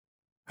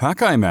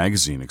Hakai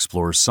magazine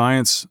explores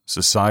science,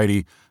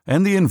 society,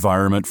 and the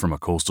environment from a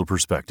coastal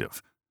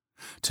perspective.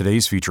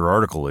 Today's feature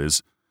article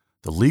is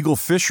The Legal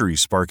Fishery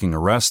Sparking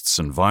Arrests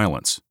and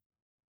Violence.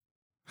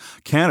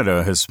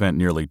 Canada has spent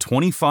nearly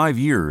 25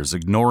 years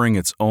ignoring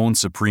its own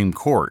Supreme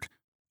Court,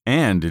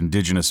 and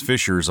Indigenous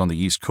fishers on the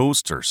East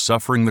Coast are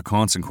suffering the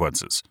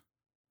consequences.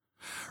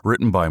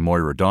 Written by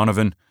Moira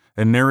Donovan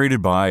and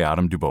narrated by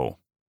Adam Dubois.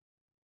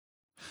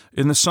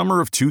 In the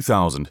summer of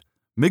 2000,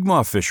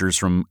 Mi'kmaq fishers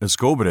from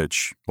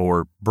Escobitich,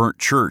 or Burnt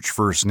Church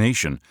First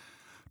Nation,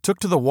 took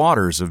to the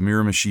waters of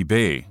Miramichi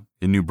Bay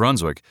in New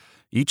Brunswick,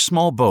 each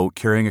small boat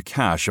carrying a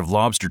cache of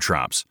lobster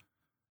traps.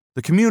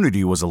 The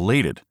community was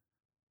elated.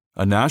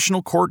 A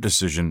national court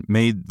decision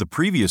made the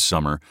previous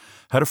summer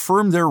had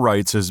affirmed their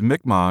rights as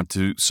Mi'kmaq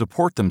to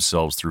support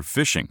themselves through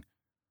fishing.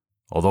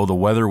 Although the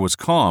weather was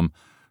calm,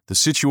 the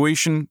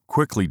situation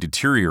quickly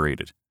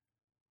deteriorated.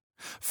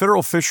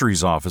 Federal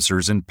fisheries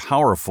officers in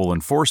powerful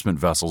enforcement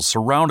vessels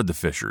surrounded the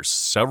fishers,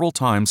 several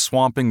times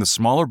swamping the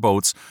smaller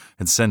boats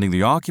and sending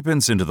the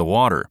occupants into the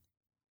water.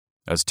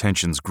 As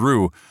tensions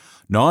grew,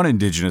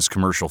 non-Indigenous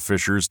commercial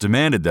fishers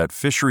demanded that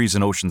Fisheries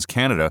and Oceans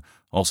Canada,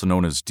 also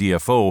known as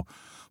DFO,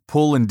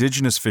 pull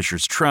Indigenous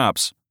fishers'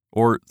 traps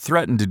or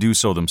threaten to do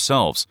so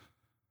themselves.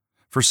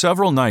 For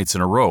several nights in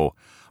a row,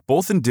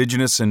 both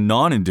Indigenous and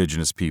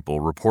non-Indigenous people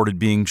reported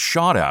being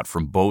shot at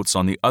from boats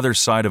on the other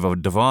side of a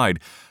divide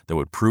that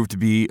would prove to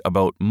be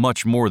about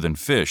much more than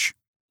fish.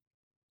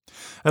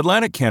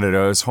 Atlantic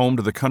Canada is home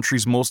to the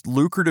country's most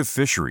lucrative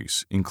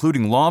fisheries,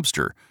 including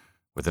lobster,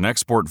 with an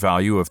export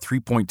value of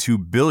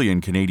 3.2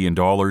 billion Canadian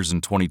dollars in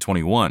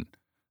 2021,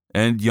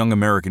 and young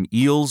American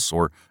eels,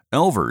 or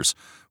elvers,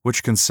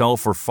 which can sell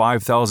for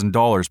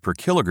 $5,000 per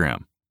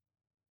kilogram.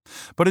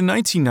 But in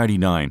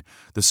 1999,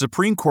 the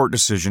Supreme Court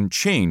decision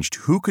changed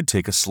who could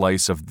take a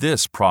slice of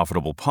this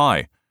profitable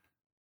pie.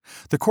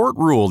 The court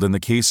ruled in the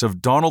case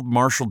of Donald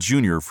Marshall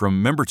Jr.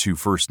 from Membertou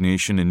First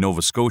Nation in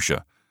Nova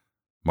Scotia.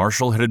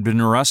 Marshall had been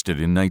arrested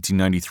in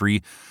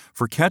 1993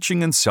 for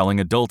catching and selling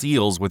adult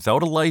eels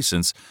without a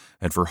license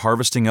and for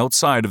harvesting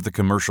outside of the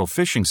commercial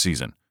fishing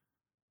season.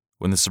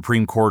 When the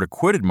Supreme Court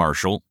acquitted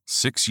Marshall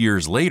 6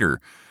 years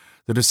later,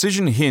 the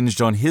decision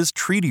hinged on his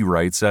treaty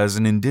rights as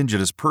an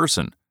Indigenous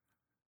person.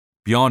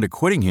 Beyond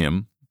acquitting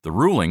him, the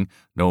ruling,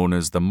 known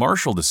as the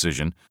Marshall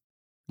decision,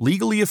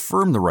 legally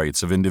affirmed the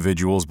rights of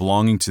individuals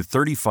belonging to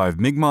 35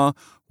 Mi'kmaq,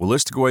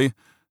 Wolastoqey,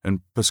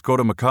 and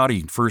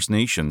Pescotawamkati First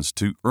Nations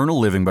to earn a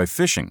living by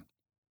fishing.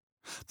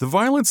 The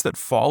violence that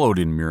followed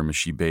in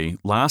Miramichi Bay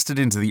lasted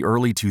into the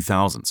early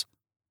 2000s.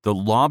 The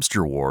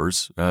Lobster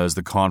Wars, as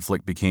the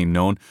conflict became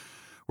known,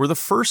 were the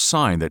first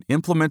sign that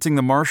implementing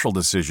the Marshall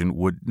decision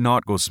would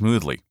not go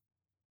smoothly.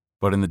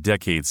 But in the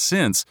decades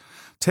since,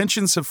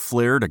 tensions have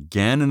flared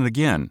again and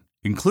again,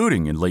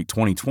 including in late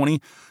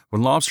 2020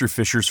 when lobster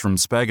fishers from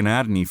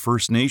Spaganatini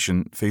First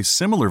Nation faced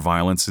similar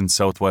violence in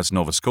southwest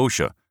Nova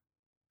Scotia.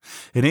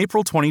 In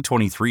April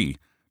 2023,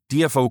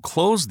 DFO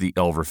closed the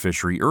Elver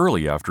fishery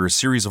early after a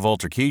series of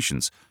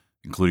altercations,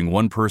 including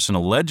one person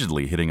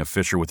allegedly hitting a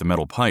fisher with a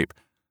metal pipe.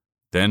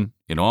 Then,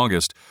 in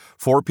August,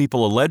 4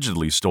 people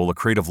allegedly stole a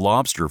crate of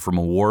lobster from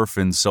a wharf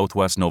in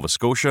southwest Nova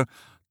Scotia,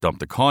 dumped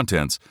the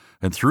contents,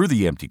 and threw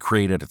the empty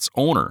crate at its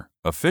owner,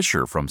 a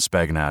fisher from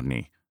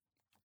Spaganatini.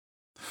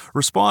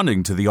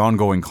 Responding to the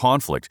ongoing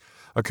conflict,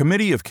 a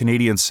committee of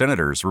Canadian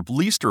senators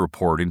released a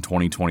report in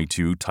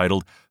 2022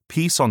 titled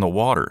Peace on the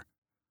Water.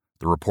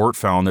 The report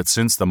found that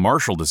since the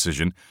Marshall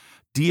decision,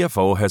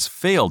 DFO has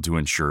failed to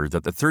ensure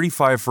that the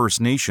 35 First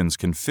Nations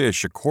can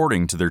fish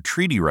according to their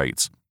treaty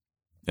rights.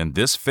 And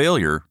this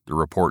failure, the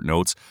report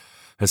notes,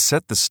 has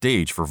set the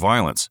stage for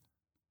violence.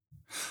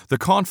 The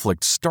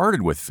conflict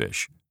started with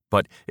fish,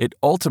 but it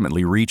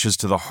ultimately reaches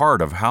to the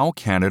heart of how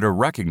Canada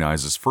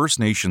recognizes First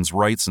Nations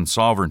rights and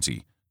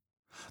sovereignty.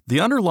 The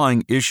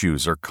underlying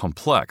issues are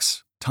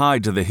complex,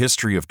 tied to the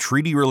history of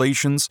treaty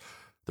relations,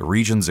 the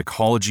region's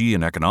ecology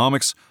and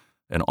economics,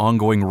 and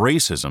ongoing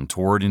racism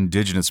toward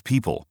Indigenous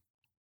people.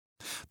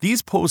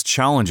 These pose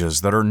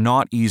challenges that are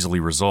not easily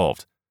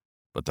resolved,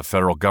 but the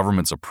federal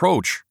government's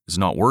approach is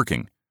not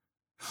working.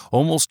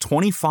 Almost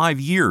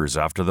 25 years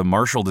after the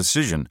Marshall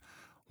decision,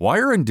 why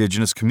are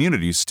Indigenous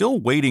communities still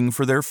waiting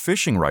for their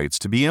fishing rights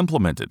to be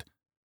implemented?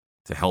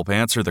 To help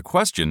answer the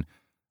question,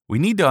 we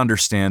need to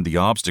understand the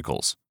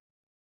obstacles.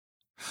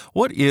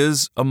 What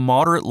is a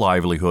moderate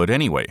livelihood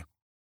anyway?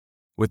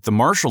 With the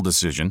Marshall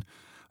decision,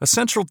 a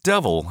central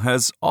devil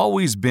has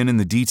always been in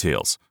the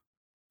details.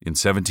 In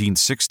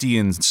 1760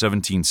 and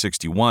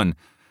 1761,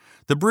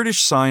 the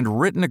British signed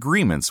written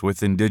agreements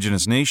with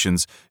Indigenous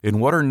nations in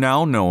what are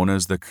now known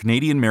as the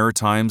Canadian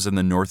Maritimes and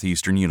the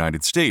northeastern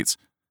United States.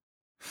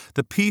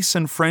 The peace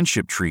and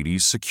friendship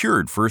treaties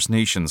secured First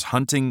Nations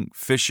hunting,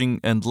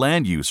 fishing, and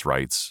land use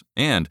rights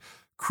and,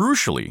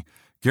 crucially,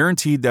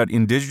 guaranteed that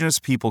Indigenous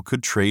people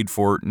could trade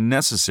for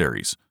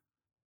necessaries.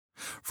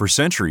 For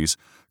centuries,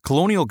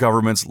 colonial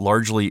governments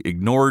largely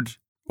ignored,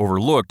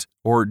 overlooked,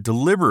 or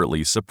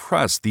deliberately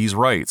suppressed these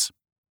rights.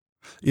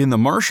 In the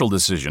Marshall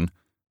decision,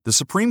 the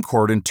Supreme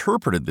Court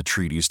interpreted the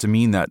treaties to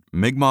mean that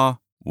Mi'kmaq,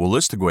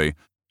 Wolastoqey,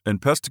 and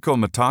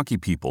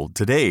Mataki people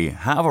today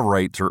have a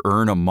right to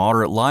earn a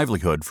moderate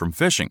livelihood from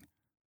fishing.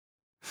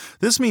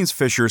 This means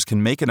fishers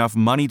can make enough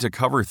money to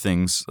cover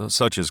things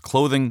such as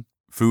clothing,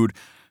 food,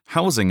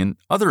 housing, and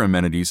other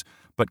amenities,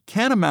 but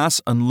can't amass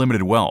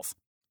unlimited wealth.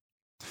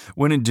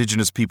 When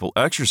Indigenous people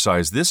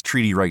exercise this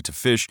treaty right to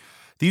fish,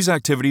 these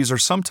activities are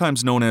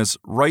sometimes known as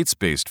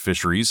rights-based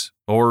fisheries,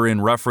 or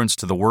in reference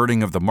to the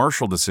wording of the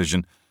Marshall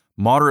Decision,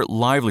 moderate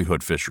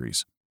livelihood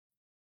fisheries.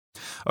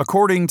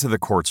 According to the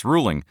court's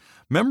ruling,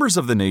 members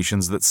of the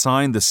nations that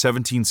signed the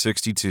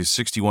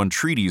 1760-61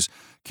 treaties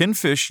can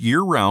fish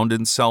year-round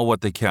and sell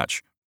what they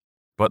catch.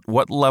 But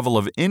what level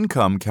of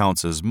income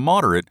counts as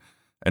moderate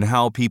and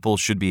how people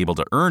should be able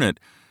to earn it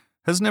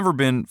has never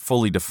been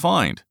fully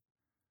defined.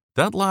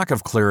 That lack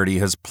of clarity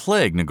has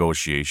plagued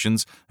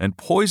negotiations and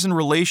poisoned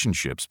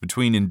relationships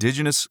between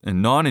Indigenous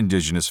and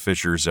non-Indigenous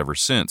fishers ever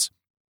since.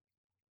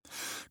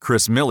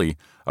 Chris Milley,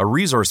 a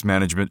resource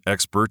management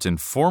expert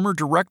and former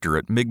director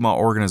at Mi'kmaq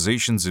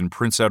organizations in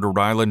Prince Edward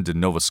Island and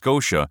Nova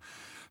Scotia,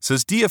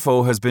 says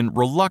DFO has been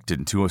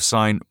reluctant to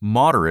assign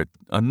moderate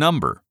a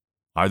number,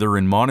 either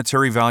in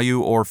monetary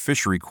value or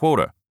fishery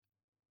quota.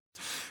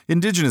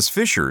 Indigenous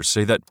fishers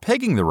say that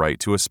pegging the right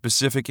to a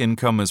specific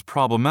income is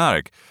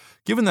problematic,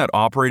 given that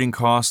operating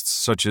costs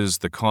such as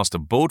the cost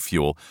of boat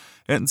fuel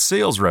and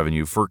sales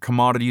revenue for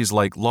commodities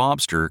like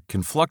lobster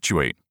can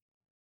fluctuate.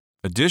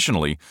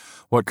 Additionally,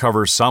 what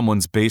covers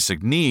someone's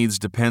basic needs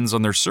depends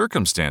on their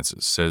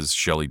circumstances, says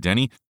Shelley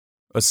Denny,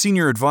 a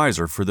senior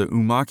advisor for the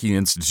Umaki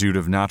Institute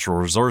of Natural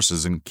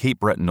Resources in Cape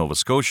Breton, Nova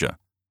Scotia.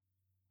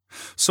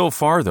 So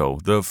far, though,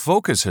 the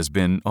focus has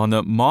been on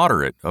the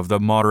moderate of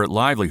the moderate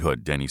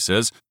livelihood, Denny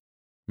says,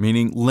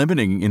 meaning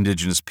limiting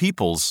Indigenous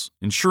peoples,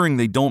 ensuring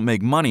they don't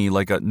make money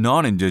like a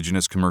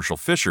non-Indigenous commercial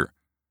fisher.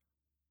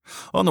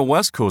 On the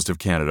west coast of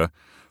Canada,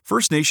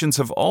 First Nations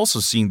have also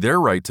seen their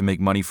right to make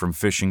money from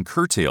fishing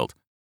curtailed.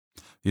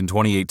 In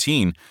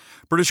 2018,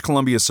 British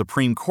Columbia's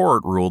Supreme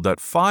Court ruled that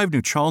 5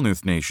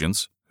 Nuu-chah-nulth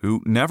nations,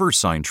 who never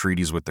signed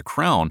treaties with the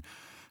Crown,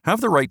 have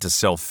the right to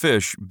sell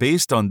fish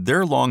based on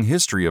their long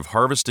history of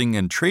harvesting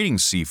and trading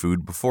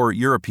seafood before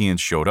Europeans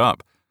showed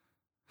up.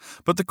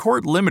 But the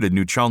court limited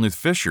Nuu-chah-nulth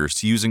fishers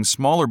to using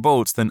smaller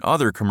boats than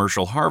other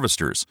commercial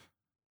harvesters.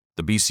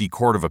 The BC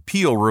Court of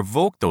Appeal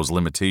revoked those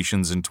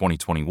limitations in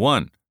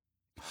 2021.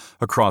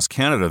 Across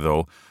Canada,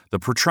 though, the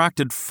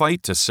protracted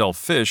fight to sell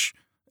fish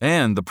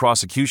and the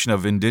prosecution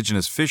of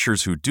Indigenous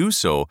fishers who do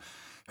so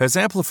has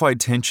amplified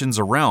tensions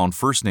around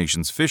First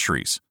Nations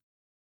fisheries.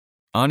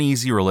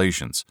 Uneasy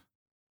relations.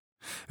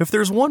 If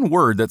there's one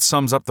word that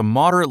sums up the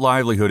moderate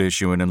livelihood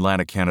issue in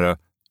Atlantic Canada,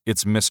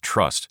 it's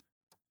mistrust.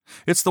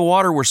 It's the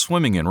water we're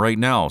swimming in right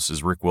now,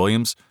 says Rick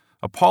Williams,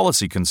 a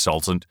policy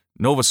consultant,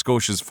 Nova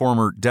Scotia's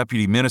former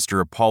Deputy Minister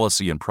of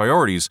Policy and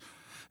Priorities,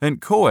 and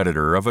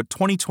co-editor of a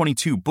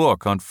 2022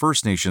 book on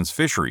First Nations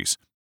fisheries.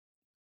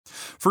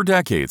 For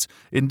decades,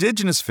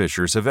 Indigenous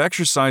fishers have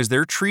exercised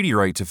their treaty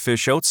right to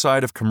fish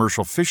outside of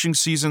commercial fishing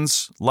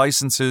seasons,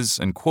 licenses,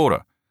 and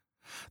quota.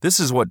 This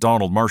is what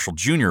Donald Marshall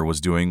Jr.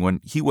 was doing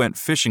when he went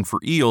fishing for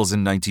eels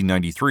in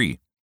 1993.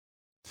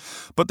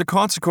 But the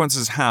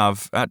consequences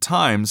have, at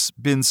times,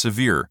 been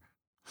severe.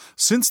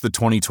 Since the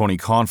 2020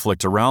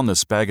 conflict around the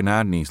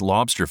Spaganatney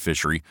lobster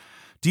fishery,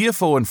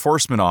 DFO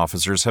enforcement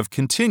officers have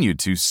continued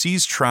to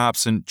seize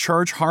traps and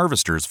charge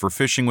harvesters for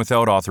fishing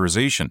without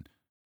authorization.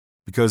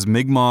 Because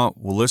Mi'kmaq,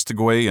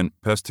 Wolastoqey, and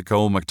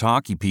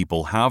Mataki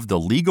people have the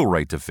legal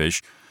right to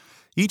fish,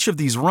 each of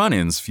these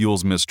run-ins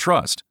fuels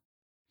mistrust.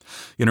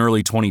 In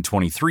early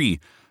 2023,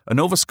 a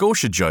Nova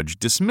Scotia judge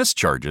dismissed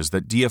charges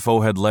that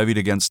DFO had levied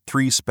against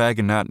 3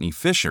 Spaganatney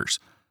fishers,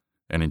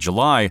 and in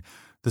July,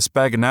 the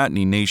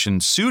Spaganatney Nation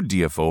sued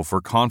DFO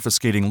for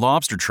confiscating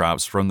lobster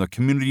traps from the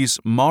community's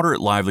moderate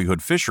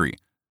livelihood fishery.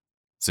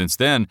 Since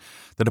then,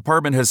 the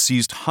department has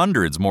seized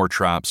hundreds more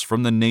traps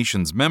from the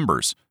nation's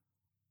members.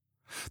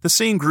 The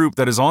same group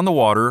that is on the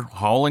water,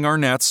 hauling our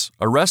nets,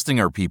 arresting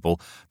our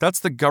people, that's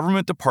the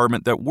government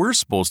department that we're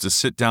supposed to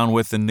sit down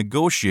with and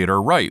negotiate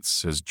our rights,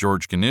 says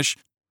George Ganesh,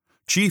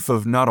 chief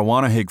of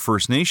Natawanahig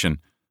First Nation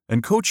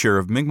and co-chair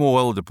of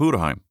Mi'kmaq de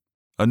Pudaheim,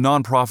 a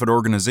nonprofit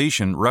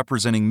organization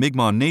representing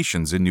Mi'kmaq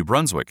nations in New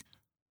Brunswick.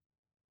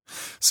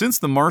 Since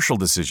the Marshall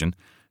Decision,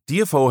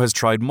 DFO has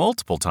tried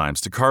multiple times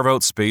to carve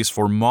out space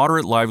for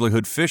moderate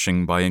livelihood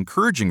fishing by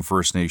encouraging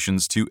First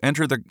Nations to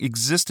enter the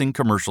existing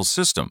commercial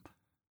system.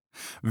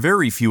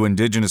 Very few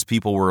Indigenous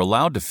people were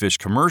allowed to fish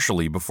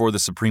commercially before the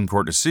Supreme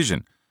Court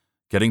decision.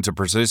 Getting to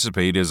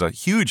participate is a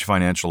huge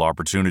financial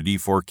opportunity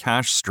for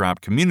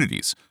cash-strapped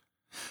communities.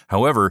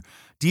 However,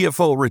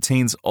 DFO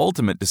retains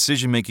ultimate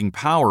decision-making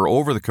power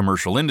over the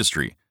commercial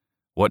industry.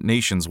 What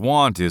nations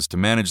want is to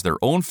manage their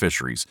own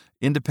fisheries,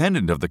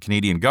 independent of the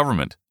Canadian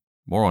government.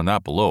 More on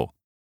that below.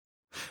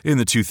 In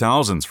the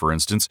 2000s, for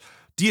instance,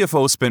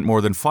 DFO spent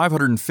more than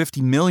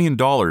 $550 million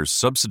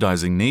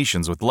subsidizing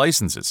nations with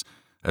licenses,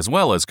 as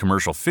well as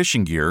commercial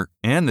fishing gear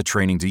and the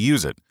training to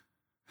use it.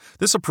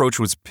 This approach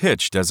was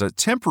pitched as a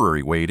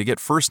temporary way to get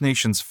First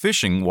Nations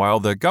fishing while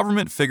the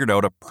government figured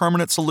out a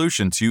permanent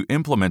solution to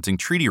implementing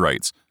treaty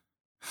rights.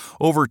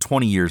 Over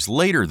 20 years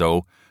later,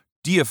 though,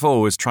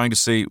 DFO is trying to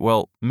say,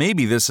 well,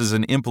 maybe this is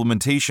an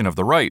implementation of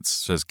the rights,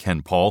 says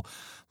Ken Paul,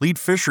 lead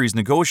fisheries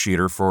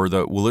negotiator for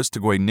the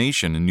Wolastoqey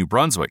Nation in New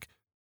Brunswick.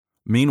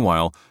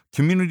 Meanwhile,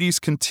 communities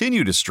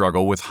continue to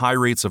struggle with high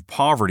rates of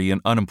poverty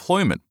and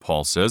unemployment,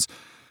 Paul says,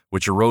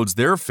 which erodes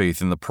their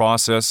faith in the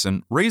process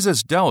and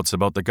raises doubts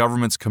about the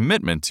government's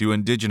commitment to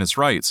Indigenous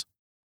rights.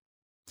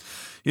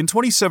 In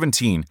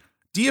 2017,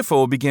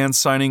 DFO began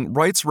signing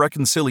rights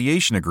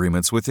reconciliation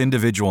agreements with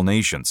individual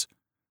nations.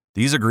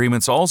 These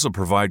agreements also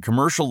provide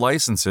commercial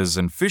licenses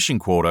and fishing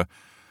quota,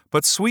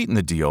 but sweeten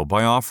the deal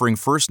by offering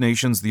First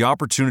Nations the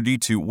opportunity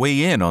to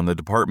weigh in on the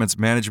department's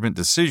management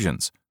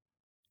decisions.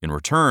 In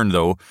return,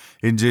 though,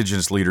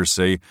 Indigenous leaders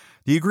say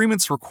the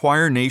agreements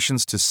require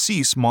nations to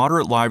cease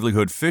moderate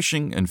livelihood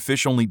fishing and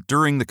fish only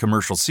during the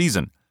commercial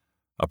season,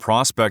 a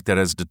prospect that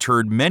has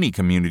deterred many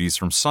communities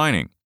from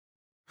signing.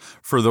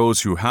 For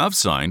those who have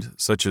signed,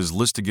 such as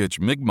Listigich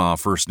Mi'kmaq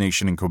First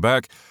Nation in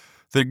Quebec,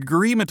 the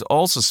agreement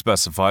also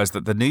specifies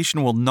that the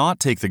nation will not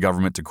take the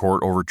government to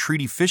court over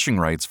treaty fishing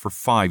rights for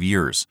 5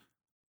 years.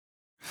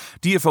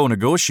 DFO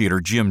negotiator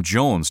Jim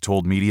Jones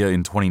told media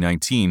in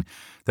 2019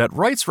 that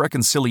rights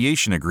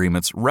reconciliation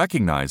agreements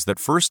recognize that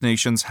First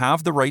Nations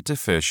have the right to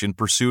fish in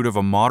pursuit of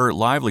a moderate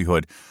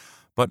livelihood,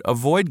 but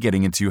avoid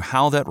getting into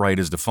how that right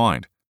is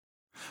defined.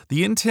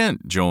 The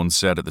intent, Jones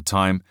said at the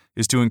time,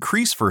 is to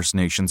increase First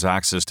Nations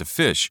access to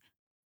fish.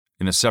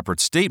 In a separate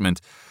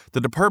statement,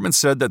 the department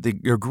said that the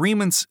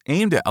agreements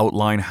aim to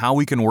outline how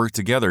we can work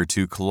together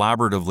to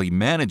collaboratively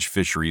manage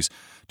fisheries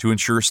to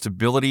ensure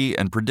stability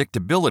and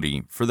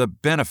predictability for the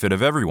benefit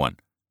of everyone.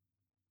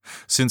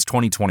 Since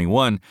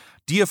 2021,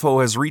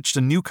 DFO has reached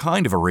a new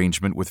kind of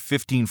arrangement with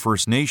 15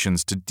 First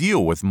Nations to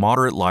deal with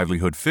moderate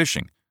livelihood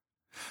fishing.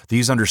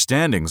 These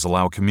understandings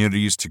allow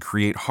communities to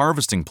create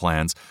harvesting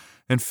plans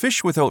and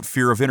fish without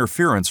fear of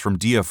interference from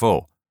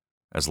DFO,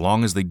 as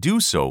long as they do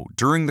so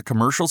during the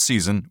commercial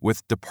season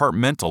with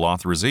departmental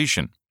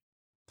authorization.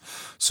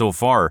 So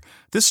far,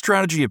 this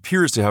strategy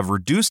appears to have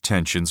reduced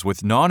tensions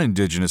with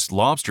non-Indigenous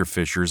lobster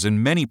fishers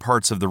in many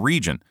parts of the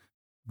region,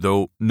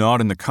 though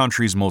not in the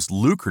country's most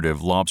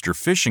lucrative lobster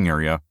fishing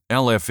area,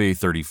 LFA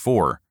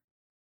 34.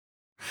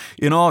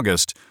 In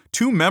August,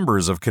 2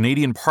 members of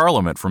Canadian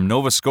Parliament from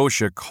Nova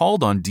Scotia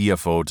called on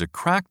DFO to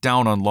crack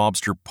down on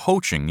lobster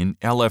poaching in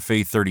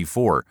LFA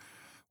 34,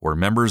 where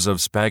members of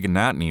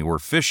Spaganatney were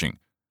fishing.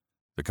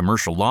 The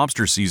commercial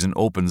lobster season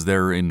opens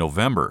there in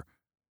November.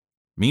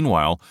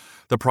 Meanwhile,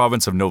 the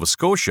province of Nova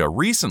Scotia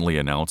recently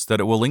announced that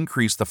it will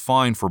increase the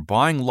fine for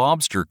buying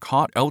lobster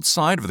caught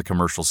outside of the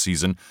commercial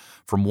season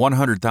from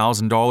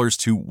 $100,000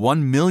 to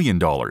 $1 million,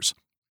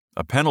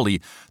 a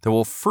penalty that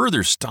will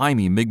further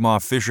stymie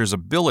Mi'kmaq fishers'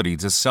 ability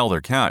to sell their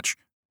catch.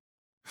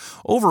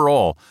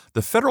 Overall,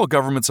 the federal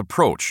government's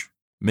approach,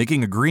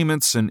 making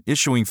agreements and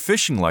issuing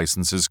fishing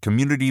licenses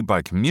community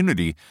by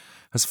community,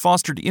 has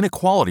fostered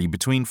inequality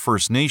between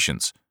First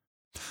Nations.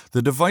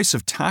 The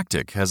divisive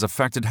tactic has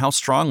affected how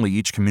strongly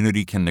each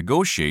community can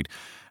negotiate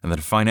and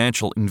the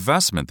financial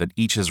investment that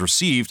each has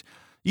received,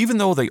 even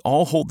though they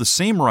all hold the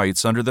same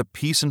rights under the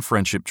peace and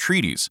friendship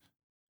treaties.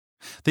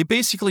 They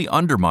basically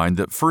undermine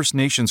the First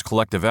Nations'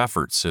 collective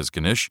efforts, says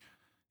Ganesh.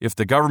 If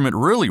the government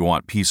really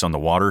want peace on the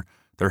water,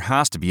 there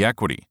has to be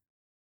equity.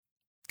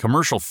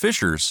 Commercial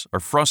fishers are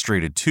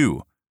frustrated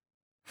too.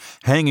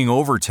 Hanging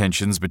over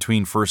tensions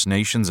between First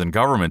Nations and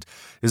government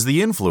is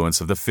the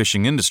influence of the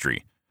fishing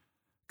industry.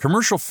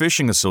 Commercial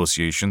fishing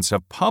associations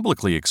have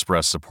publicly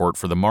expressed support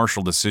for the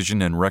Marshall Decision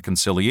and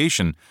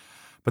reconciliation,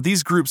 but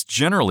these groups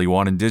generally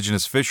want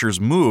Indigenous fishers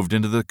moved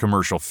into the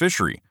commercial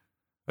fishery.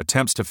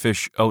 Attempts to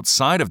fish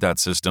outside of that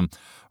system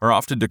are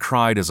often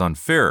decried as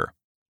unfair.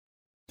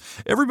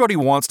 Everybody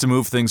wants to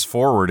move things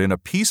forward in a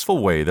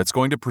peaceful way that's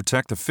going to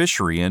protect the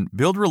fishery and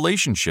build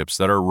relationships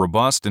that are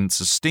robust and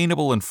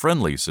sustainable and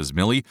friendly, says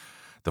Millie,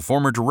 the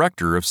former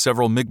director of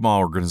several Mi'kmaq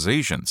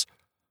organizations.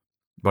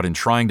 But in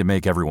trying to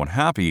make everyone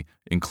happy,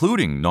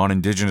 including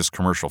non-Indigenous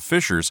commercial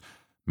fishers,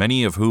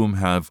 many of whom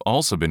have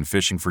also been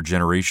fishing for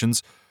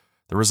generations,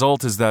 the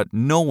result is that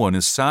no one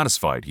is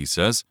satisfied, he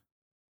says.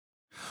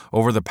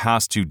 Over the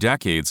past 2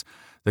 decades,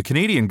 the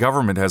Canadian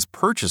government has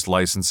purchased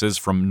licenses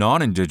from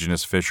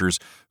non-Indigenous fishers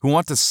who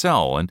want to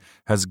sell and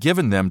has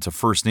given them to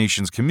First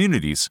Nations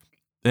communities,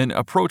 an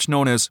approach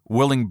known as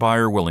willing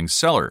buyer, willing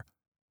seller.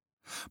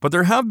 But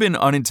there have been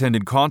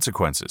unintended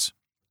consequences.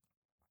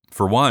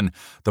 For one,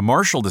 the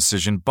Marshall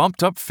Decision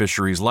bumped up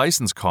fisheries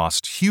license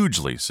costs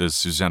hugely, says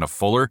Susanna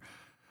Fuller,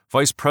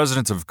 Vice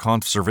President of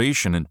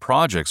Conservation and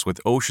Projects with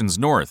Oceans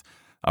North,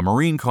 a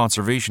marine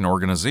conservation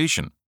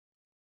organization.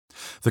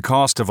 The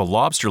cost of a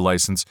lobster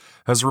license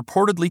has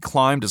reportedly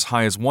climbed as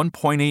high as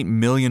 $1.8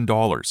 million,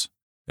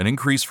 an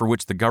increase for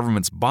which the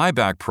government's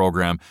buyback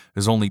program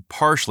is only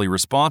partially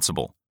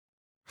responsible.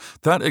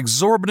 That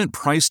exorbitant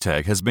price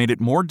tag has made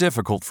it more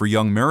difficult for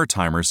young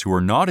maritimers who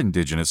are not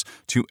Indigenous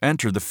to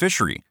enter the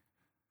fishery.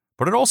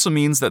 But it also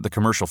means that the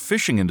commercial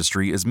fishing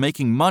industry is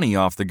making money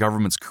off the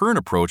government's current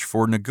approach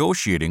for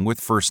negotiating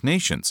with First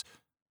Nations.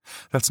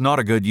 That's not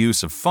a good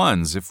use of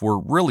funds if we're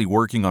really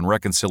working on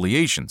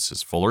reconciliation,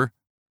 says Fuller.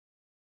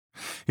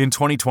 In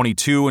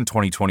 2022 and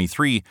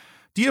 2023,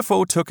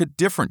 DFO took a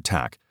different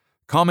tack,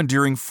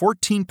 commandeering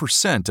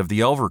 14% of the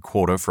Elver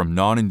quota from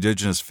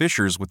non-Indigenous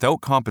fishers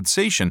without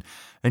compensation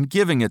and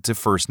giving it to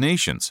First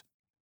Nations.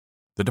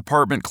 The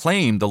department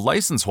claimed the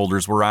license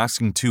holders were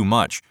asking too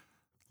much.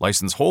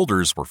 License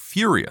holders were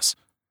furious.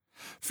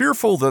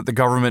 Fearful that the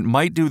government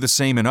might do the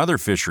same in other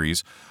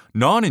fisheries,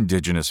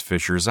 non-Indigenous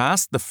fishers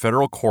asked the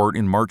federal court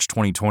in March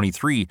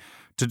 2023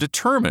 to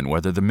determine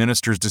whether the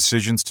minister's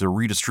decisions to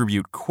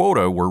redistribute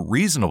quota were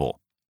reasonable.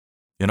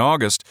 In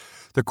August,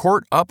 the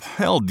court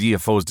upheld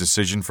DFO's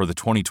decision for the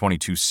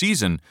 2022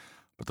 season,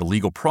 but the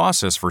legal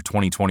process for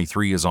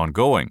 2023 is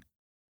ongoing.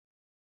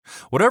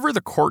 Whatever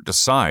the court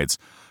decides,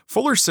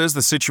 Fuller says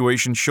the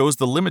situation shows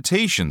the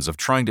limitations of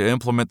trying to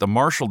implement the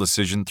Marshall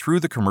decision through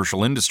the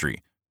commercial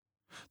industry.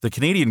 The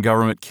Canadian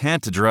government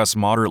can't address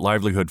moderate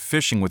livelihood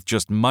fishing with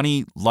just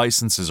money,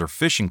 licenses, or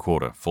fishing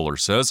quota, Fuller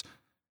says.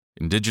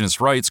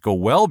 Indigenous rights go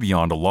well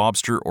beyond a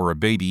lobster or a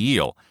baby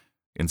eel.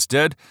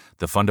 Instead,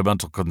 the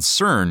fundamental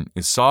concern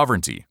is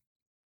sovereignty.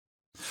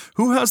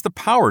 Who has the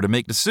power to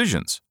make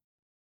decisions?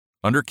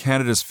 Under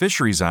Canada's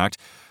Fisheries Act,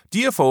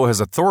 DFO has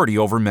authority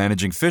over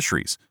managing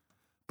fisheries.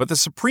 But the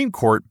Supreme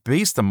Court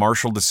based the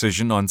Marshall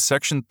decision on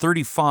Section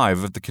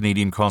 35 of the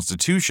Canadian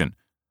Constitution.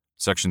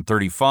 Section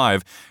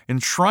 35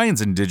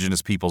 enshrines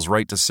Indigenous peoples'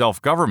 right to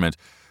self-government,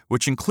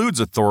 which includes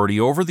authority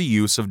over the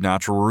use of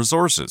natural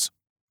resources.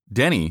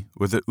 Denny,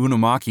 with the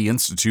Unamaki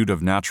Institute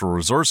of Natural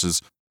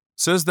Resources,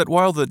 says that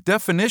while the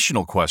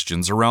definitional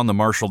questions around the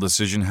Marshall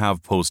decision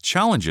have posed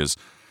challenges,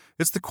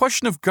 it's the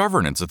question of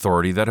governance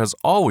authority that has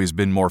always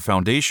been more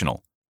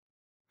foundational.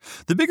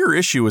 The bigger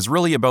issue is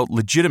really about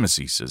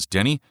legitimacy, says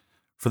Denny.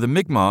 For the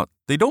Mi'kmaq,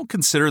 they don't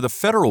consider the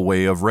federal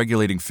way of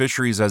regulating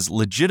fisheries as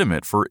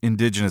legitimate for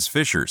Indigenous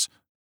fishers,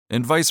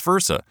 and vice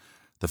versa.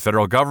 The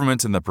federal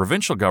government and the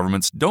provincial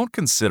governments don't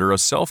consider a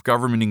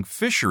self-governing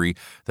fishery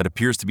that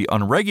appears to be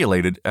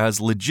unregulated as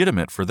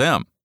legitimate for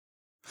them.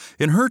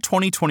 In her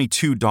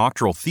 2022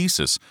 doctoral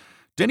thesis,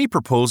 Denny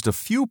proposed a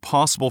few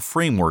possible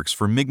frameworks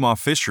for Mi'kmaq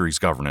fisheries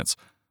governance,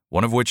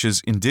 one of which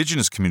is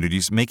Indigenous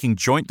communities making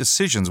joint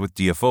decisions with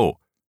DFO.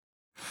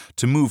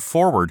 To move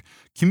forward,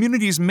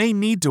 communities may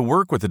need to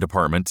work with the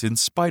department in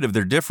spite of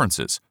their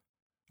differences.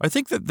 I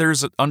think that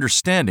there's an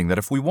understanding that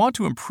if we want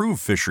to improve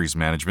fisheries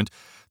management,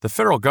 the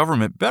federal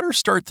government better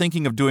start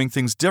thinking of doing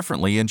things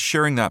differently and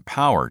sharing that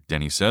power,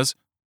 Denny says.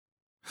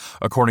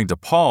 According to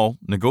Paul,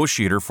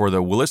 negotiator for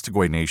the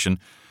Wolastoqey Nation,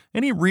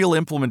 any real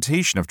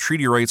implementation of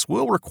treaty rights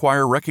will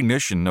require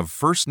recognition of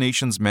First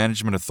Nations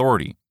management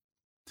authority.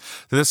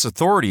 This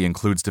authority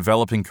includes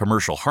developing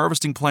commercial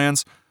harvesting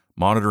plans,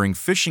 monitoring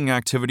fishing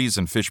activities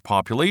and fish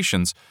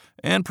populations,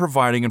 and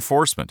providing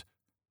enforcement.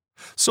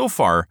 So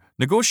far,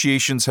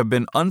 negotiations have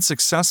been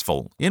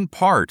unsuccessful, in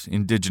part,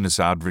 Indigenous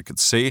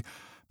advocates say,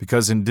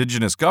 because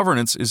Indigenous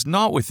governance is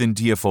not within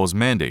DFO's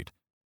mandate.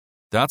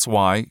 That's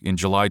why, in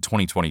July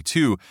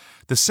 2022,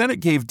 the Senate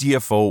gave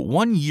DFO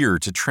 1 year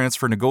to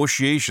transfer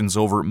negotiations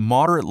over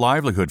moderate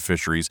livelihood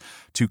fisheries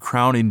to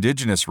Crown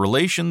Indigenous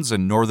Relations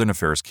and Northern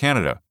Affairs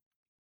Canada.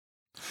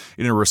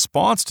 In a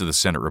response to the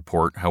Senate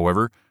report,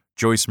 however,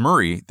 Joyce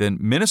Murray, then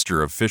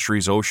Minister of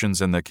Fisheries, Oceans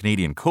and the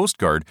Canadian Coast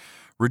Guard,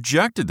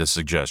 rejected the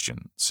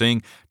suggestion,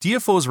 saying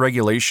DFO's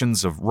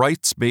regulations of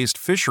rights-based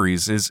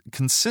fisheries is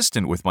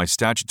consistent with my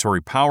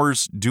statutory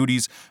powers,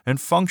 duties, and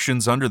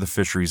functions under the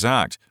Fisheries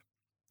Act.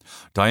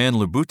 Diane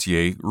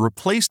Leboutier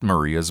replaced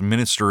Murray as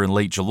minister in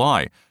late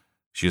July.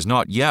 She has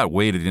not yet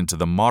waded into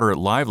the moderate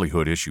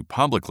livelihood issue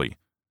publicly.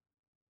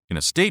 In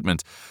a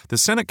statement, the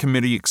Senate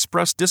committee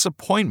expressed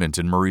disappointment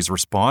in Murray's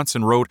response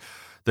and wrote,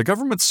 "The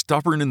government's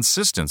stubborn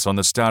insistence on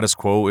the status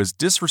quo is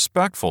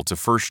disrespectful to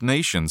First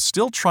Nations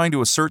still trying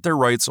to assert their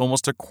rights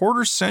almost a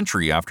quarter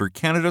century after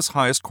Canada's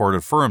highest court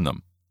affirmed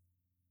them."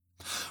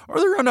 Are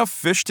there enough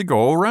fish to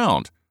go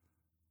around?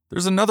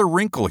 There's another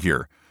wrinkle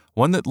here,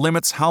 one that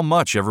limits how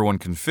much everyone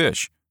can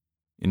fish.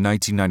 In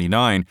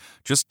 1999,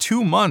 just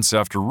 2 months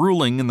after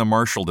ruling in the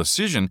Marshall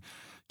decision,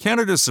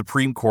 Canada's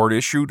Supreme Court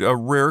issued a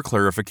rare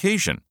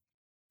clarification.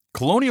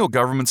 Colonial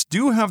governments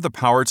do have the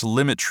power to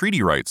limit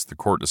treaty rights, the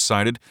court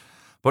decided,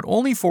 but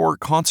only for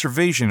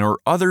conservation or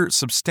other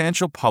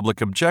substantial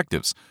public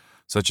objectives,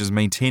 such as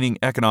maintaining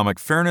economic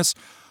fairness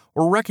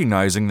or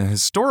recognizing the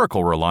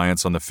historical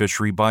reliance on the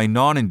fishery by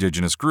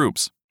non-Indigenous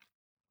groups.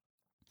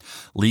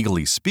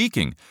 Legally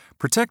speaking,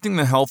 protecting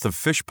the health of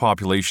fish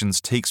populations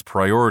takes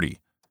priority.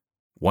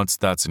 Once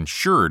that's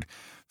ensured,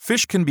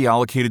 fish can be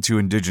allocated to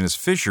Indigenous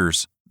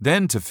fishers,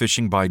 then to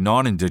fishing by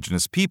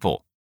non-Indigenous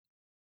people.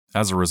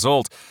 As a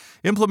result,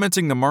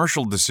 implementing the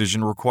Marshall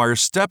decision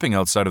requires stepping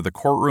outside of the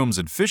courtrooms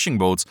and fishing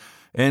boats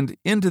and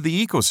into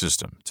the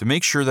ecosystem to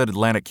make sure that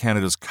Atlantic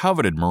Canada's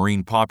coveted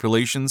marine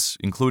populations,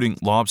 including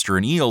lobster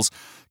and eels,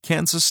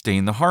 can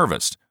sustain the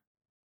harvest.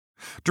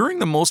 During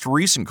the most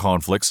recent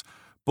conflicts,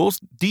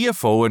 both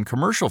DFO and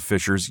commercial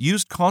fishers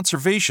used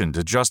conservation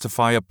to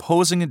justify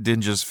opposing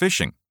Indigenous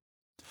fishing.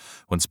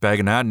 When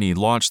Spaganatney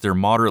launched their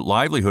moderate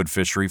livelihood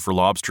fishery for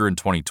lobster in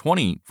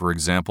 2020, for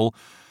example,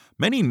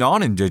 many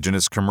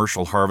non-Indigenous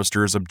commercial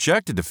harvesters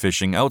objected to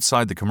fishing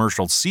outside the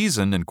commercial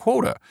season and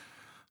quota,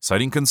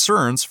 citing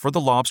concerns for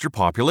the lobster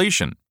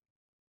population.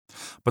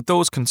 But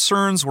those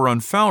concerns were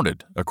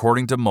unfounded,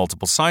 according to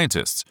multiple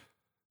scientists.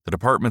 The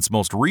department's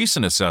most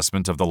recent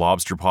assessment of the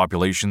lobster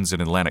populations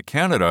in Atlantic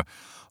Canada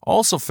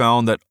also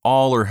found that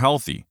all are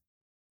healthy.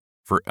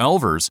 For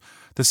elvers,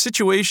 the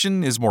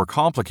situation is more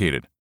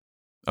complicated.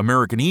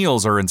 American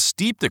eels are in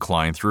steep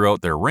decline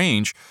throughout their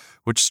range,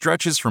 which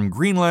stretches from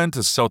Greenland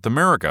to South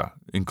America,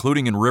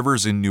 including in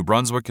rivers in New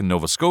Brunswick and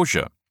Nova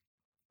Scotia.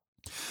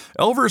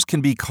 Elvers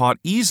can be caught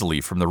easily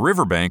from the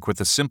riverbank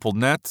with a simple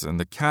net, and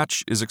the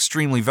catch is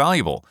extremely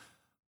valuable.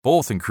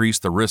 Both increase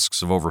the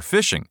risks of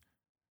overfishing.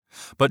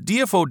 But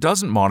DFO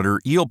doesn't monitor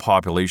eel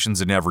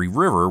populations in every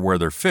river where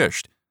they're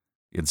fished.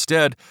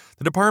 Instead,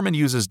 the department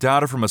uses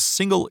data from a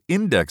single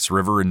index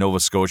river in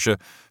Nova Scotia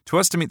to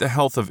estimate the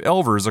health of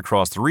elvers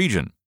across the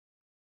region.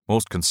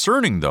 Most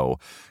concerning, though,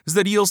 is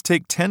that eels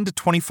take 10 to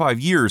 25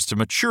 years to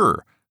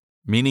mature,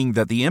 meaning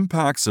that the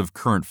impacts of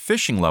current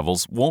fishing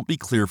levels won't be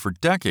clear for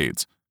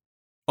decades.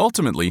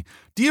 Ultimately,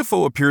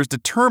 DFO appears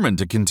determined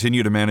to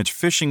continue to manage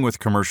fishing with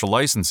commercial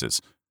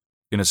licenses.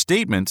 In a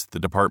statement, the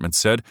department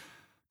said,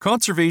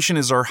 "Conservation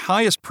is our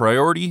highest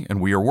priority, and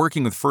we are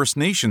working with First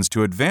Nations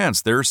to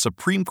advance their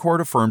Supreme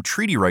Court-affirmed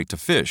treaty right to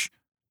fish."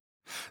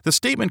 The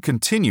statement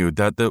continued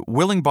that the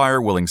willing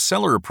buyer, willing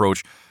seller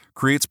approach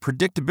creates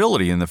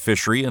predictability in the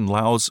fishery and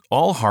allows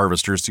all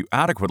harvesters to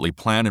adequately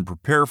plan and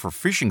prepare for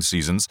fishing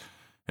seasons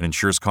and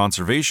ensures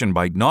conservation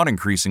by not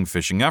increasing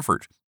fishing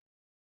effort.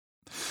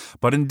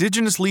 But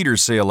Indigenous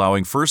leaders say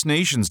allowing First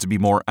Nations to be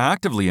more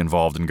actively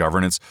involved in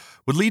governance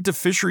would lead to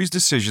fisheries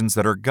decisions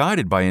that are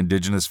guided by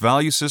Indigenous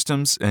value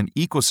systems and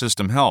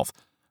ecosystem health,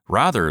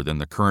 rather than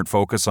the current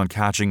focus on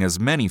catching as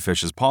many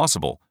fish as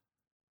possible.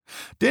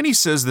 Denny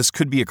says this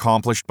could be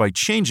accomplished by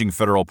changing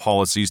federal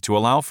policies to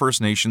allow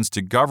First Nations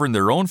to govern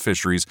their own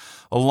fisheries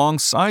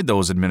alongside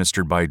those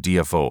administered by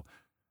DFO,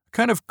 a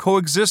kind of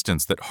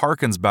coexistence that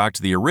harkens back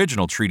to the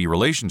original treaty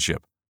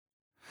relationship.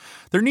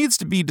 There needs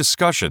to be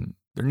discussion.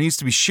 There needs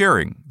to be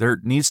sharing. There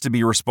needs to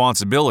be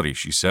responsibility,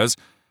 she says,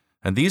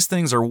 and these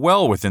things are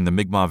well within the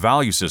Mi'kmaq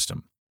value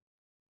system.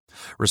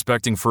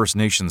 Respecting First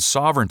Nations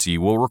sovereignty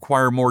will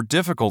require more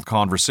difficult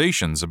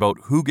conversations about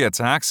who gets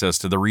access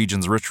to the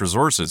region's rich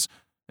resources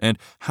and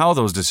how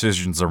those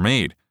decisions are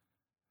made.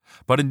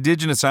 But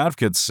Indigenous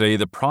advocates say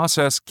the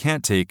process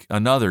can't take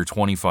another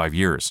 25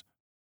 years.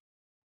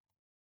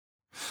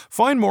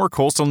 Find more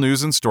coastal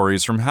news and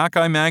stories from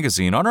Hakai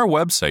Magazine on our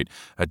website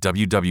at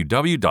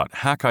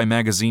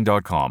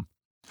www.hakaimagazine.com.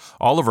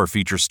 All of our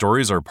feature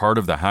stories are part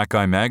of the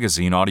Hakai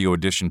Magazine Audio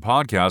Edition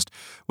podcast,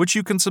 which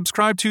you can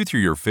subscribe to through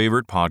your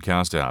favorite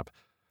podcast app.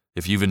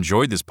 If you've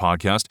enjoyed this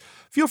podcast,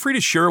 feel free to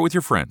share it with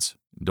your friends.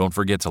 Don't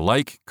forget to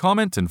like,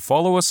 comment, and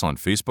follow us on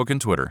Facebook and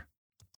Twitter.